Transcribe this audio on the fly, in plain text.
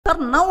Sir,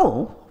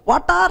 now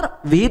what are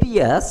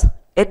various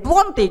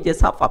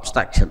advantages of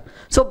abstraction?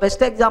 So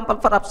best example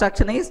for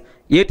abstraction is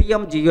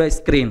ATM GUI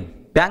screen.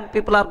 Bank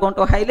people are going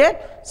to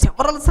highlight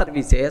several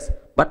services,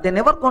 but they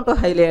never going to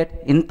highlight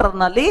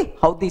internally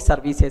how these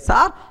services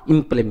are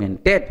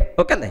implemented.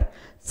 Okay,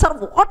 sir,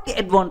 what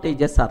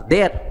advantages are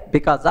there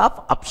because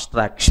of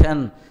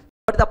abstraction?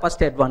 What is the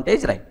first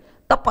advantage, right?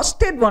 The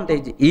first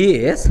advantage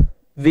is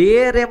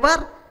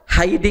wherever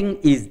hiding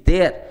is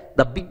there,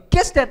 the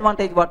biggest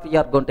advantage what we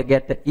are going to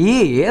get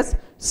is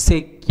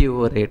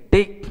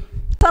security.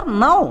 Sir,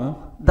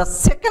 now the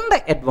second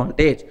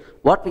advantage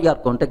what we are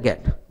going to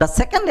get, the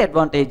second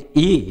advantage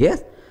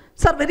is,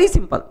 sir, very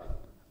simple.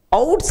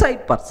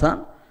 Outside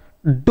person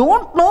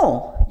don't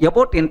know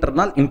about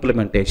internal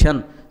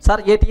implementation. Sir,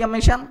 ATM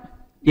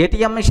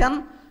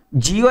machine,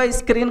 GUI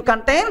screen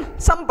contain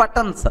some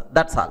buttons,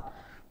 that's all.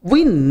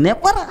 We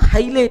never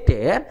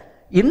highlighted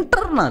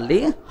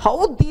internally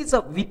how these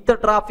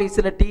withdraw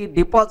facility,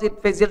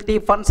 deposit facility,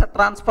 funds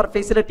transfer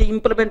facility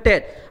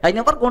implemented. I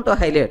never going to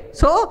highlight.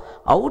 So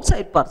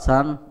outside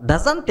person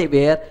doesn't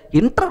aware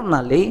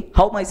internally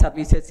how my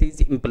services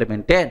is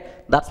implemented.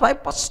 That's why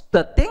first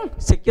thing,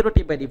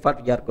 security by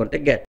default we are going to get.